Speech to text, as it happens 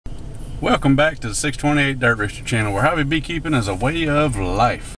Welcome back to the 628 Dirt Rooster channel, where hobby beekeeping is a way of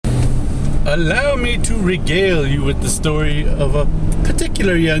life. Allow me to regale you with the story of a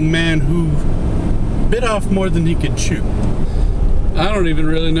particular young man who bit off more than he could chew. I don't even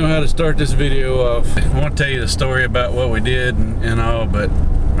really know how to start this video off. I want to tell you the story about what we did and all, but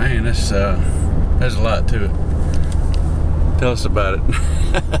man, there's a lot to it. Tell us about it.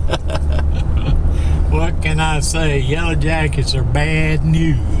 What can I say? Yellow jackets are bad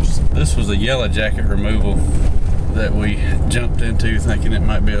news. This was a yellow jacket removal that we jumped into thinking it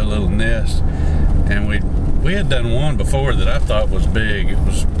might be a little nest, and we had done one before that I thought was big. It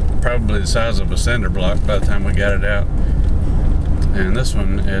was probably the size of a cinder block by the time we got it out, and this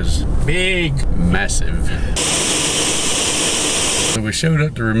one is big, massive. So we showed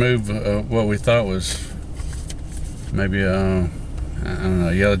up to remove what we thought was maybe I don't know,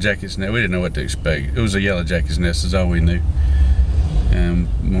 yellow jacket's nest. We didn't know what to expect. It was a yellow jacket's nest is all we knew. And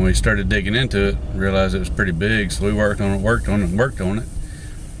when we started digging into it, realized it was pretty big, so we worked on it.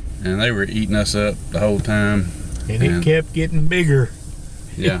 And they were eating us up the whole time. And it kept getting bigger.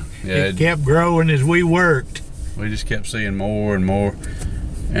 Yeah. It kept growing as we worked. We just kept seeing more and more.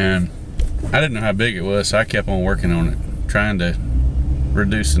 And I didn't know how big it was, so I kept on working on it, trying to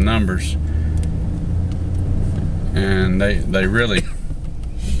reduce the numbers. And they really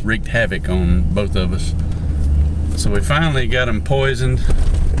wreaked havoc on both of us. So we finally got them poisoned,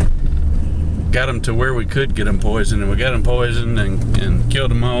 got them to where we could get them poisoned, and we got them poisoned and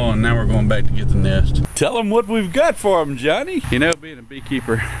killed them all, and now we're going back to get the nest. Tell them what we've got for them, Johnny. You know, being a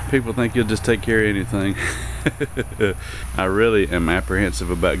beekeeper, people think you'll just take care of anything. I really am apprehensive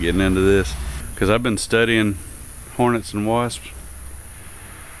about getting into this, because I've been studying hornets and wasps,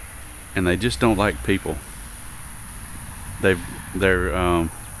 and they just don't like people. They're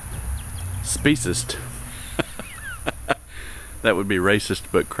speciesist. That would be racist,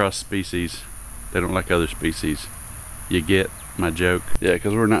 but cross species. They don't like other species. You get my joke? Yeah,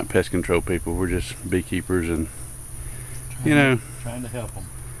 because we're not pest control people. We're just beekeepers, and trying to help them.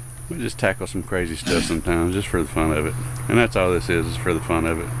 We just tackle some crazy stuff sometimes, just for the fun of it. And that's all this is for the fun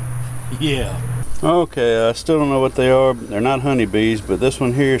of it. Yeah. Okay, I still don't know what they are. They're not honeybees, but this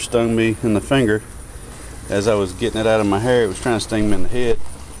one here stung me in the finger. As I was getting it out of my hair, it was trying to sting me in the head,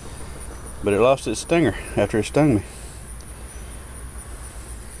 but it lost its stinger after it stung me.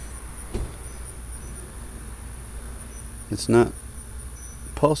 It's not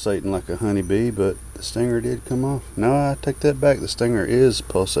pulsating like a honeybee, but the stinger did come off. No, I take that back. The stinger is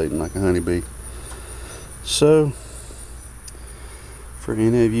pulsating like a honeybee. So, for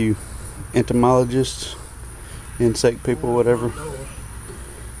any of you entomologists, insect people, whatever,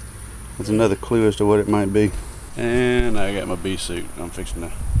 that's another clue as to what it might be. And I got my bee suit. I'm fixing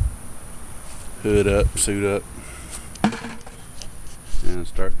to hood up, suit up, and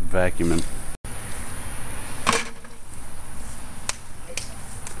start vacuuming.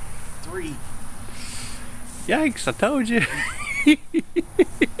 3. Yikes, I told you.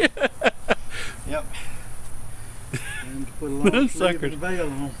 Yep. Those suckers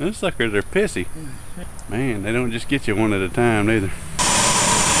are pissy. Man, they don't just get you one at a time either.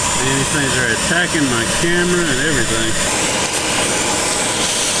 Man, these things are attacking my camera and everything.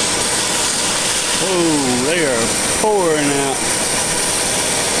 Oh, they are pouring out.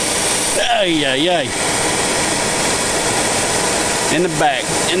 Ay, ay, ay. In the back,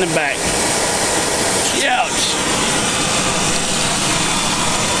 in the back. Ouch.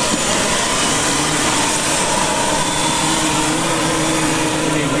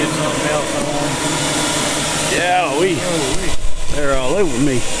 We need to get something else on. Yeah, they're all over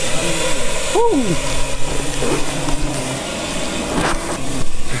me. Woo!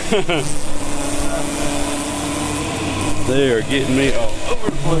 They are getting me all over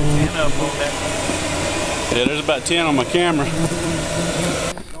the place. Yeah, there's about 10 on my camera.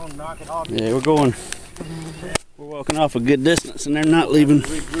 Yeah, we're walking off a good distance, and they're not leaving.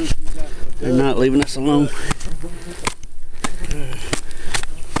 They're not leaving us alone.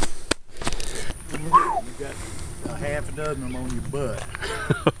 Half a dozen of them on your butt.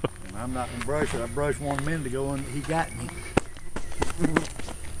 And I'm not gonna brush it. I brushed one a minute ago and he got me.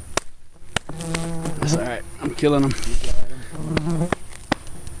 That's alright, I'm killing them.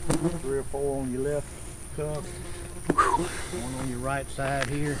 3 or 4 on your left cuff. One on your right side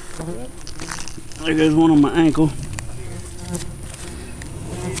here. There goes one on my ankle.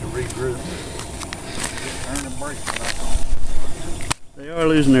 We need to regroup. Turn the brakes back on. They are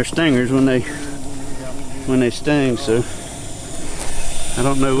losing their stingers when they sting, so I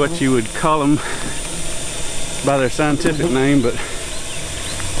don't know what you would call them by their scientific name, but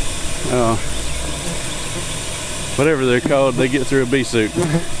whatever they're called, they get through a bee suit. You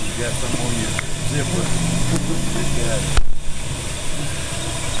got some on your zipper.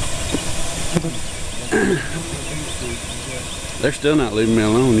 They're still not leaving me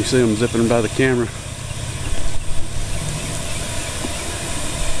alone. You see them zipping by the camera.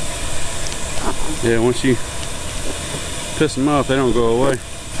 Yeah, once you piss them off, they don't go away.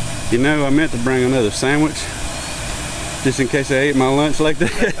 You know, I meant to bring another sandwich just in case I ate my lunch like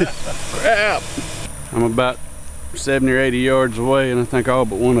that. Crap! I'm about 70 or 80 yards away, and I think all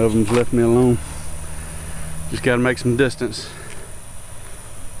but one of them's left me alone. Just gotta make some distance.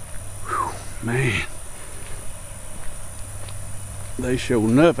 Whew, man. They sure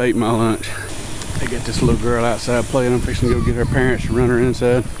enough ate my lunch. They got this little girl outside playing. I'm fixing to go get her parents to run her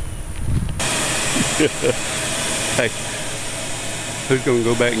inside. Hey, who's gonna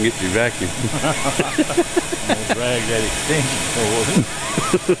go back and get your vacuum? I'm gonna drag that extension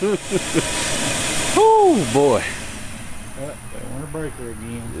cord. Oh boy. They want a breaker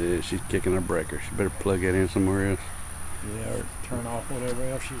again. Yeah, she's kicking her breaker. She better plug that in somewhere else. Yeah, or turn off whatever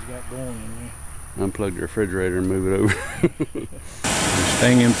else she's got going in there. Unplug the refrigerator and move it over.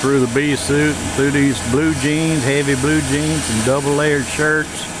 Stinging through the bee suit, through these blue jeans, heavy blue jeans, and double layered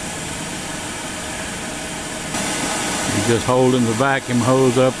shirts. You're just holding the vacuum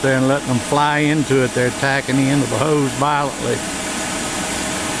hose up there and letting them fly into it. They're attacking the end of the hose violently.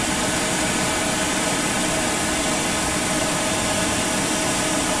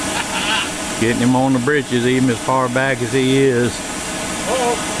 Getting him on the britches even as far back as he is.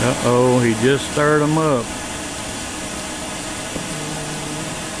 Uh-oh, he just stirred him up.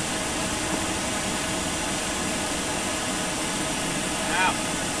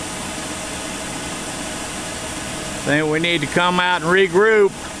 Think we need to come out and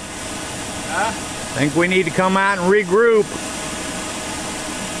regroup. Huh? Think we need to come out and regroup.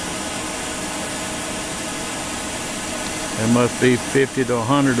 There must be 50 to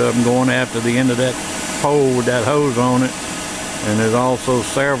 100 of them going after the end of that pole with that hose on it. And there's also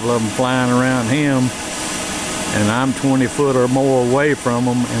several of them flying around him. And I'm 20 foot or more away from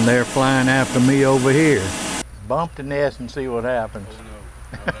them, and they're flying after me over here. Bump the nest and see what happens. Oh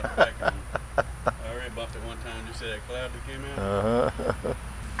no, I already bumped it one time. You see that cloud that came out?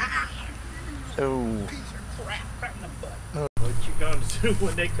 Oh. What you gonna do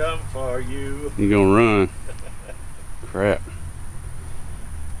when they come for you? You gonna run? Crap.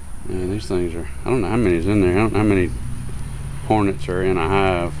 Man, these things are, I don't know how many's in there. I don't know how many hornets are in a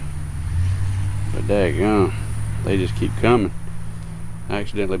hive. But daggone, they just keep coming. I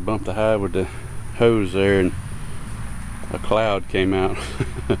accidentally bumped the hive with the hose there and a cloud came out.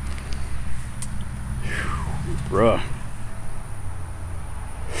 Bruh.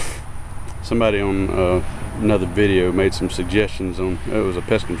 Somebody on another video made some suggestions on, it was a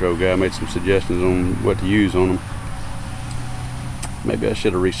pest control guy, made some suggestions on what to use on them. Maybe I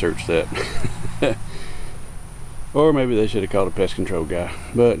should have researched that. Or maybe they should have called a pest control guy.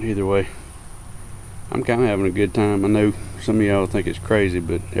 But either way, I'm kind of having a good time. I know some of y'all think it's crazy,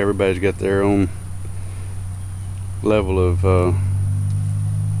 but everybody's got their own level of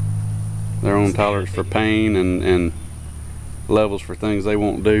their own tolerance for pain and levels for things they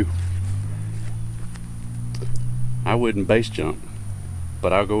won't do. I wouldn't base jump,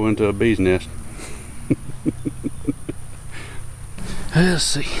 but I'll go into a bee's nest. Let's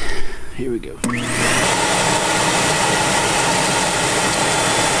see. Here we go.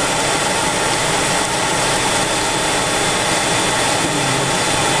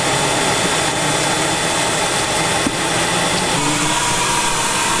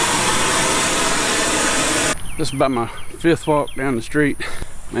 This is about my 5th walk down the street.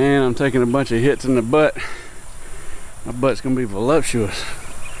 Man, I'm taking a bunch of hits in the butt. My butt's gonna be voluptuous.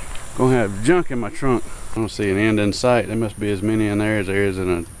 Gonna have junk in my trunk. I don't see an end in sight. There must be as many in there as there is in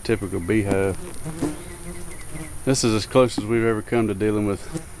a typical beehive. This is as close as we've ever come to dealing with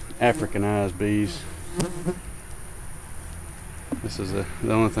Africanized bees. This is the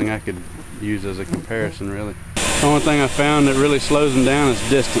only thing I could use as a comparison, really. The only thing I found that really slows them down is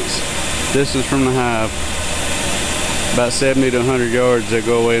distance. Distance from the hive. About 70 to 100 yards, they'll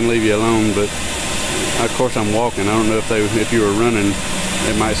go away and leave you alone, but of course I'm walking. I don't know if you were running,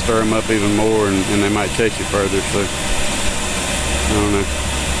 it might stir them up even more and they might chase you further, so I don't know.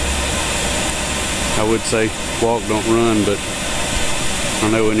 I would say walk, don't run, but I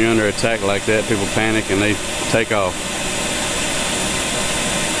know when you're under attack like that, people panic and they take off.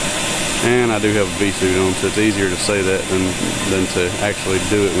 And I do have a bee suit on, so it's easier to say that than to actually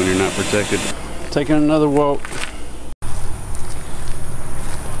do it when you're not protected. Taking another walk.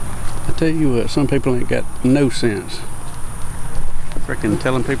 I tell you what, some people ain't got no sense. Freaking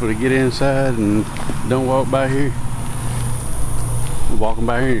telling people to get inside and don't walk by here. Walking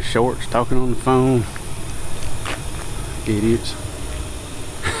by here in shorts, talking on the phone. Idiots.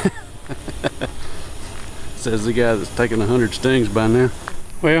 Says the guy that's taken 100 stings by now.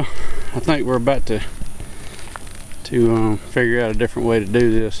 Well, I think we're about to figure out a different way to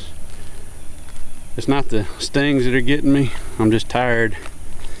do this. It's not the stings that are getting me. I'm just tired.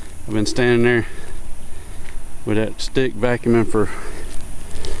 I've been standing there with that stick vacuuming for,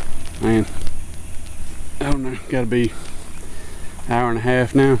 man, I don't know, gotta be an hour and a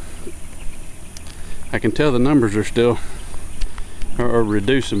half now. I can tell the numbers are still are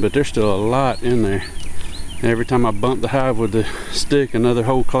reducing, but there's still a lot in there. And every time I bump the hive with the stick, another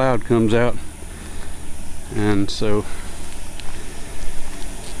whole cloud comes out. And so,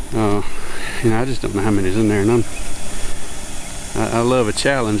 you know, I just don't know how many's in there. And I love a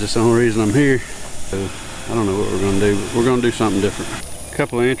challenge. That's the only reason I'm here. So I don't know what we're gonna do, but we're gonna do something different. A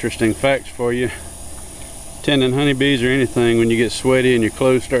couple of interesting facts for you. Tending honeybees or anything, when you get sweaty and your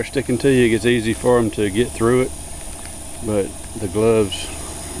clothes start sticking to you, it gets easy for them to get through it. But the gloves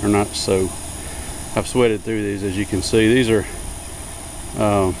are not so. I've sweated through these, as you can see. These are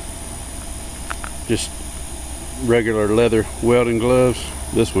just regular leather welding gloves.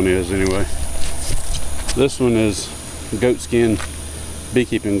 This one is, anyway. This one is goatskin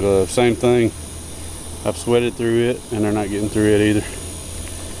beekeeping gloves. Same thing. I've sweated through it, and they're not getting through it either.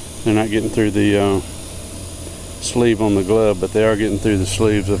 They're not getting through the sleeve on the glove, but they are getting through the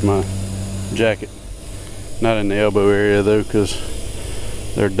sleeves of my jacket. Not in the elbow area though, because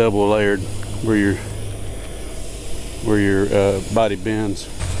they're double layered where your body bends.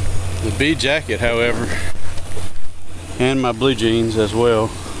 The bee jacket, however, and my blue jeans as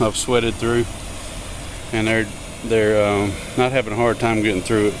well, I've sweated through, and they're not having a hard time getting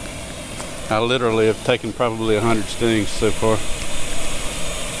through it. I literally have taken probably 100 stings so far.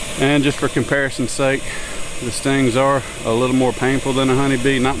 And just for comparison's sake, the stings are a little more painful than a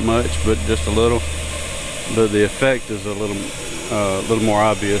honeybee. Not much, but just a little. But the effect is a little more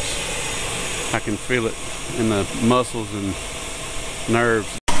obvious. I can feel it in the muscles and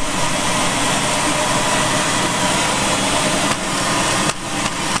nerves.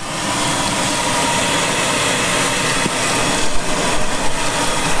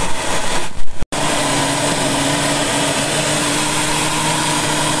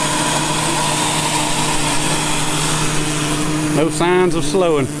 No signs of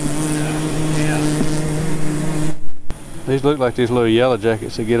slowing. These look like these little yellow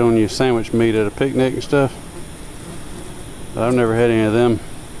jackets that get on your sandwich meat at a picnic and stuff. But I've never had any of them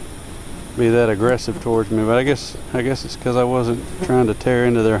be that aggressive towards me. But I guess it's because I wasn't trying to tear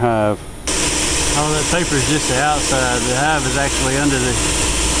into their hive. All that paper is just the outside. The hive is actually under the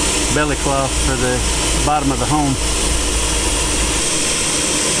belly cloth for the bottom of the home.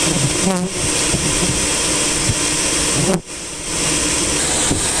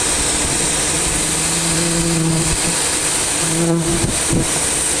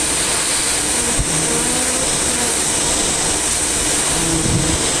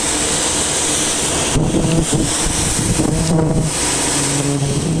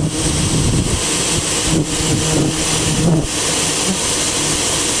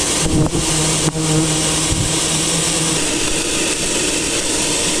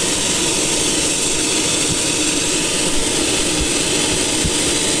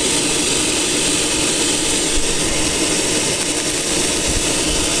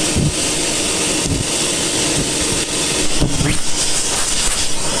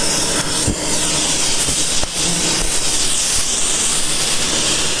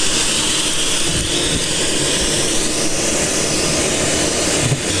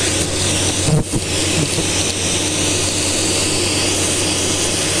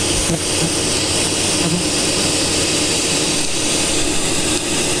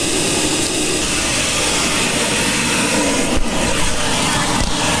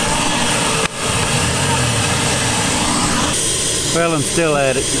 Well, I'm still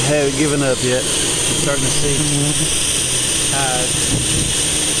at it. I haven't given up yet. I'm starting to see hives.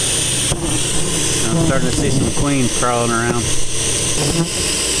 I'm starting to see some queens crawling around.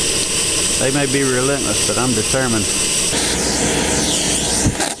 They may be relentless, but I'm determined.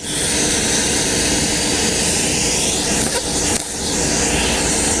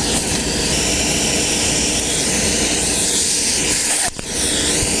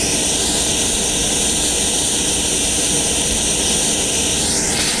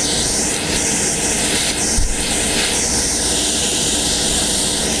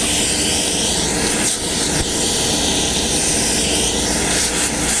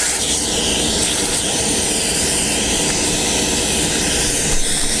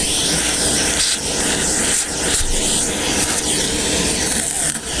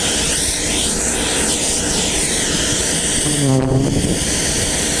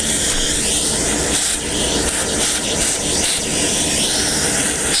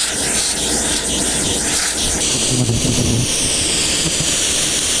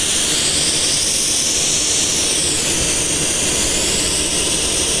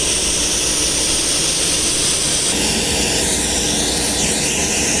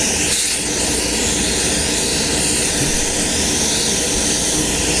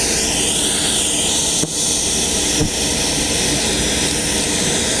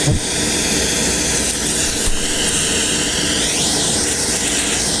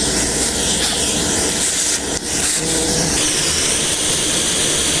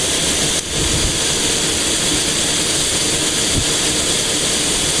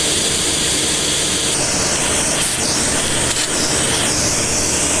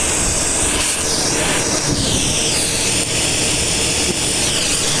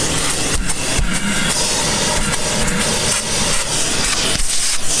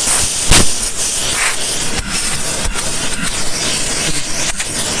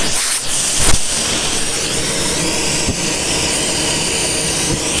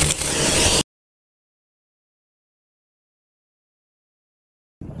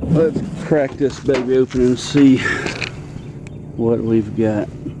 Let's crack this baby open and see what we've got.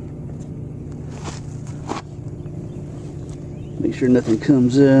 Make sure nothing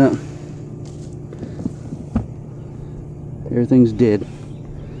comes out. Everything's dead.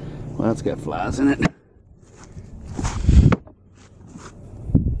 Well, it's got flies in it.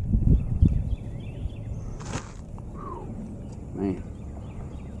 Man.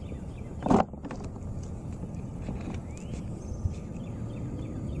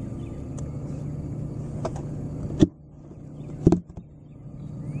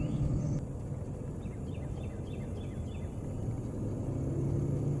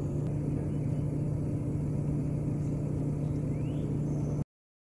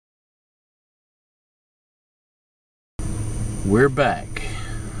 We're back.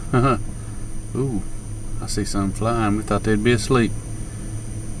 Ooh, I see some flying. We thought they'd be asleep.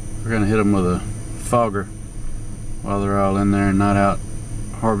 We're gonna hit them with a fogger while they're all in there and not out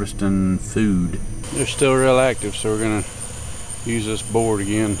harvesting food. They're still real active, so we're gonna use this board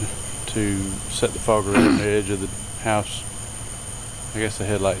again to set the fogger on the edge of the house. I guess the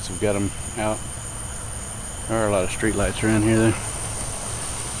headlights have got them out. There are a lot of street lights around here though.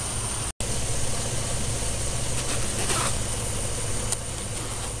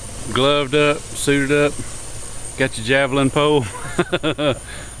 Gloved up, suited up, got your javelin pole.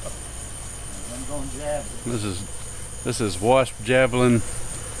 This is Wasp Javelin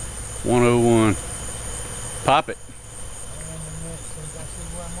 101. Pop it.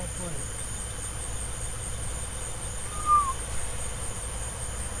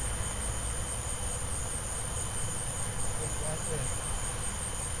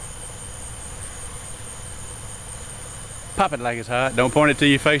 Pop it like it's hot. Don't point it to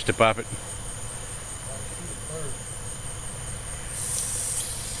your face to pop it.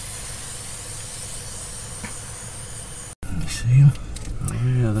 You see them? Oh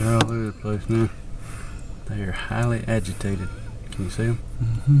yeah, they're all over the place now. They are highly agitated. Can you see them?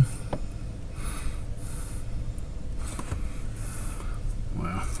 Mm-hmm.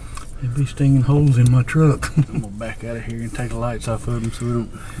 Wow. They'd be stinging holes in my truck. I'm gonna back out of here and take the lights off of them so we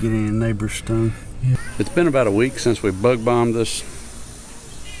don't get any neighbors stung. Yeah. It's been about a week since we bug bombed this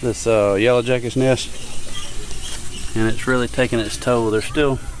yellow jacket's nest, and it's really taking its toll. They're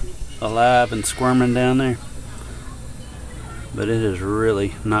still alive and squirming down there, but it has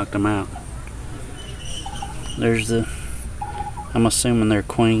really knocked them out. There's the, I'm assuming they're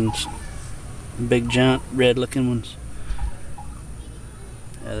queens, big giant red looking ones.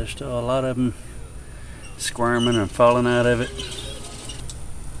 Yeah, there's still a lot of them squirming and falling out of it.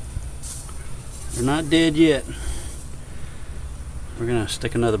 They're not dead yet. We're gonna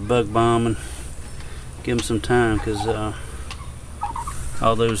stick another bug bomb and give them some time, because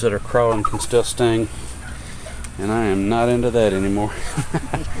all those that are crawling can still sting, and I am not into that anymore.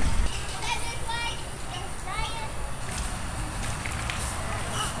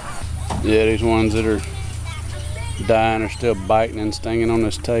 Yeah, these ones that are dying are still biting and stinging on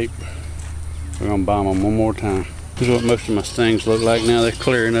this tape. We're gonna bomb them one more time. This is what most of my stings look like now. They're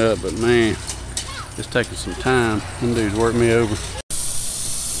clearing up, but man, it's taking some time. Them dudes work me over.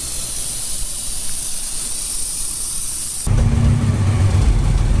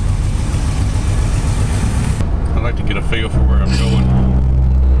 I like to get a feel for where I'm going.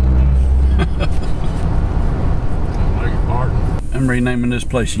 I'm renaming this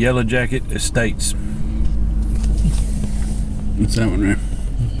place Yellow Jacket Estates. What's that one there?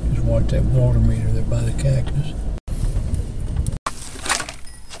 Just watch that water meter there by the cactus.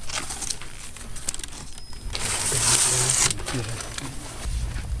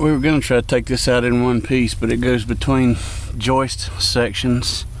 We were going to try to take this out in one piece, but it goes between joist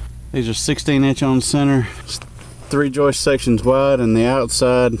sections. These are 16" on center, 3 joist sections wide, and the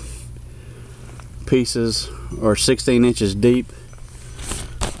outside pieces are 16 inches deep.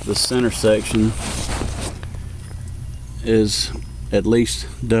 The center section is at least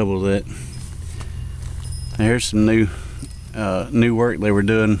double that. Here's some new work they were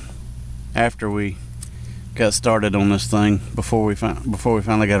doing after we got started on this thing. Before we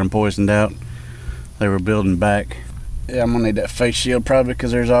finally got them poisoned out, they were building back. Yeah, I'm gonna need that face shield probably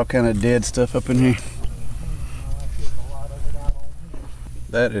because there's all kind of dead stuff up in here.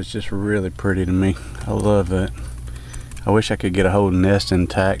 That is just really pretty to me. I love that. I wish I could get a whole nest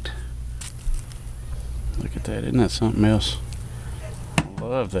intact. Look at that, isn't that something else? I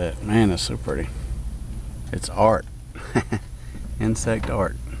love that, man, that's so pretty. It's art. Insect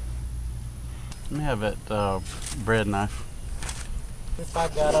art. Let me have that bread knife. If I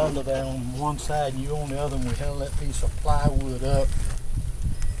got under there on one side and you on the other and we held that piece of plywood up,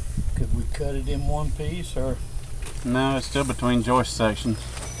 could we cut it in one piece or? No, it's still between joist sections.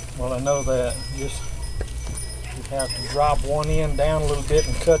 Well, I know that. Just you have to drop one end down a little bit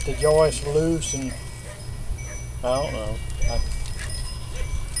and cut the joist loose, and I don't know.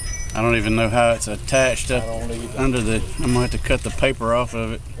 I don't even know how it's attached up under the. I'm gonna have to cut the paper off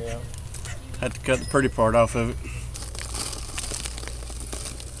of it. Yeah. I have to cut the pretty part off of it.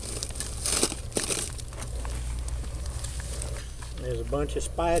 There's a bunch of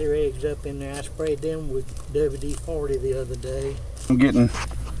spider eggs up in there. I sprayed them with WD-40 the other day. I'm getting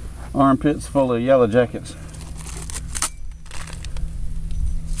armpits full of yellow jackets.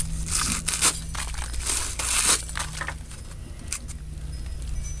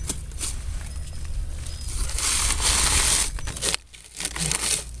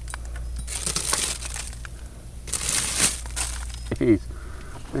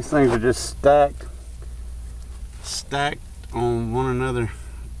 These things are just stacked on one another,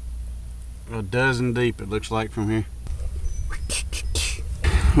 a dozen deep it looks like from here.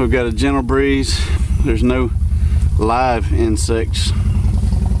 We've got a gentle breeze. There's no live insects,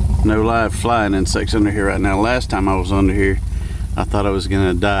 no live flying insects under here right now. Last time I was under here I thought I was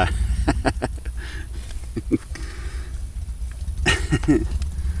gonna die.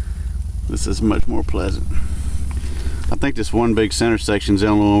 This is much more pleasant. I think this one big center section is the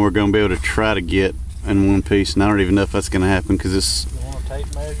only one we're going to be able to try to get in one piece, and I don't even know if that's going to happen because it's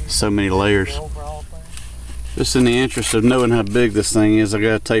so many layers. Just in the interest of knowing how big this thing is, I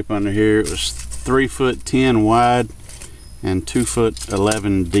got a tape under here. It was 3'10" wide and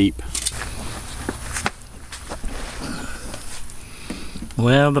 2'11" deep.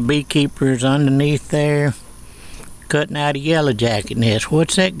 Well, the beekeeper's underneath there cutting out a yellow jacket nest.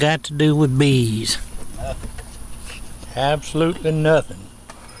 What's that got to do with bees? Nothing. Absolutely nothing.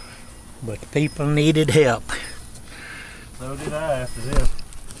 But the people needed help. So did I after this.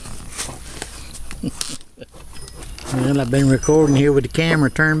 Well, I've been recording here with the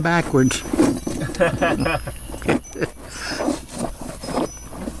camera turned backwards.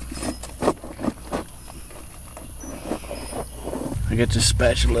 I got this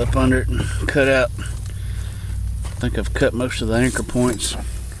spatula up under it and cut out. I think I've cut most of the anchor points.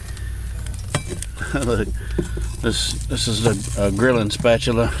 Look, this is a grilling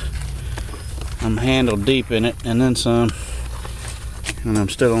spatula. I'm handle deep in it and then some, and I'm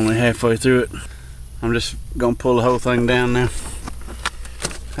still only halfway through it. I'm just gonna pull the whole thing down now.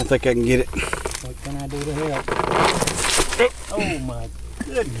 I think I can get it. What can I do to help? Oh my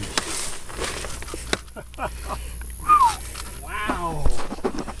goodness. Wow.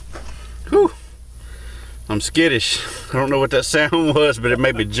 Whew. I'm skittish. I don't know what that sound was, but it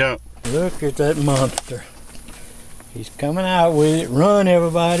made me jump. Look at that monster. He's coming out with it. Run,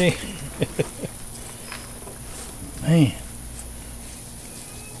 everybody. Man.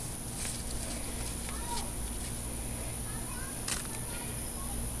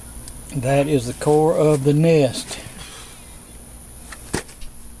 That is the core of the nest.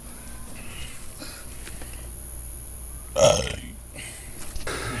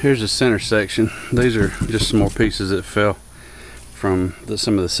 Here's the center section. These are just some more pieces that fell from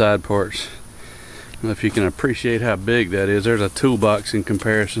some of the side parts. I don't know if you can appreciate how big that is. There's a toolbox in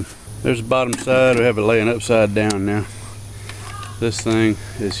comparison. There's the bottom side. We have it laying upside down now. This thing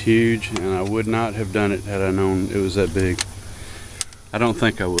is huge, and I would not have done it had I known it was that big. I don't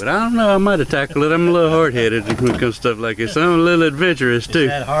think I would. I don't know, I might have tackled it. I'm a little hard-headed when it comes to stuff like this. I'm a little adventurous too. Is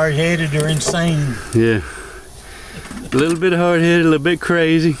that hard-headed or insane? Yeah. A little bit hard-headed, a little bit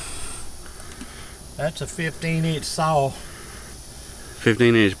crazy. That's a 15-inch saw.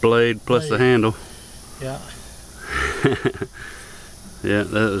 15-inch blade plus the handle. Yeah. Yeah,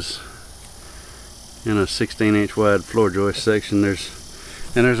 that was in a 16-inch wide floor joist section. There's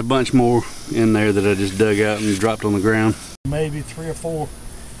a bunch more in there that I just dug out and dropped on the ground. Maybe 3 or 4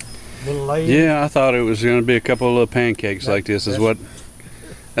 little layers. Yeah, I thought it was going to be a couple of little pancakes like this.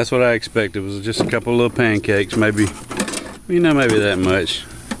 That's what I expected. Was just a couple of little pancakes, maybe, you know, maybe that much.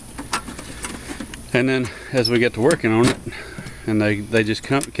 And then as we got to working on it, and they just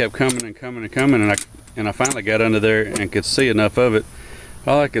kept coming and coming and coming, and I finally got under there and could see enough of it.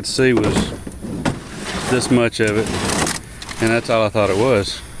 All I could see was this much of it, and that's all I thought it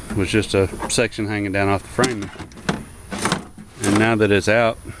was just a section hanging down off the framing. And now that it's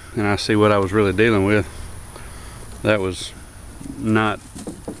out and I see what I was really dealing with, that was not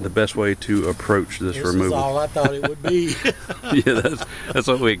the best way to approach this removal. This is all I thought it would be. Yeah, that's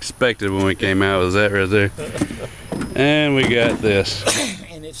what we expected when we came out, was that right there. And we got this.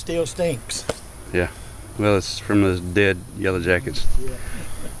 And it still stinks. Yeah, well, it's from those dead yellow jackets. Yeah.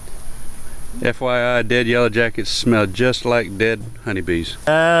 FYI, dead yellow jackets smell just like dead honeybees.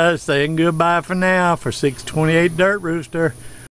 Saying goodbye for now for 628 Dirt Rooster.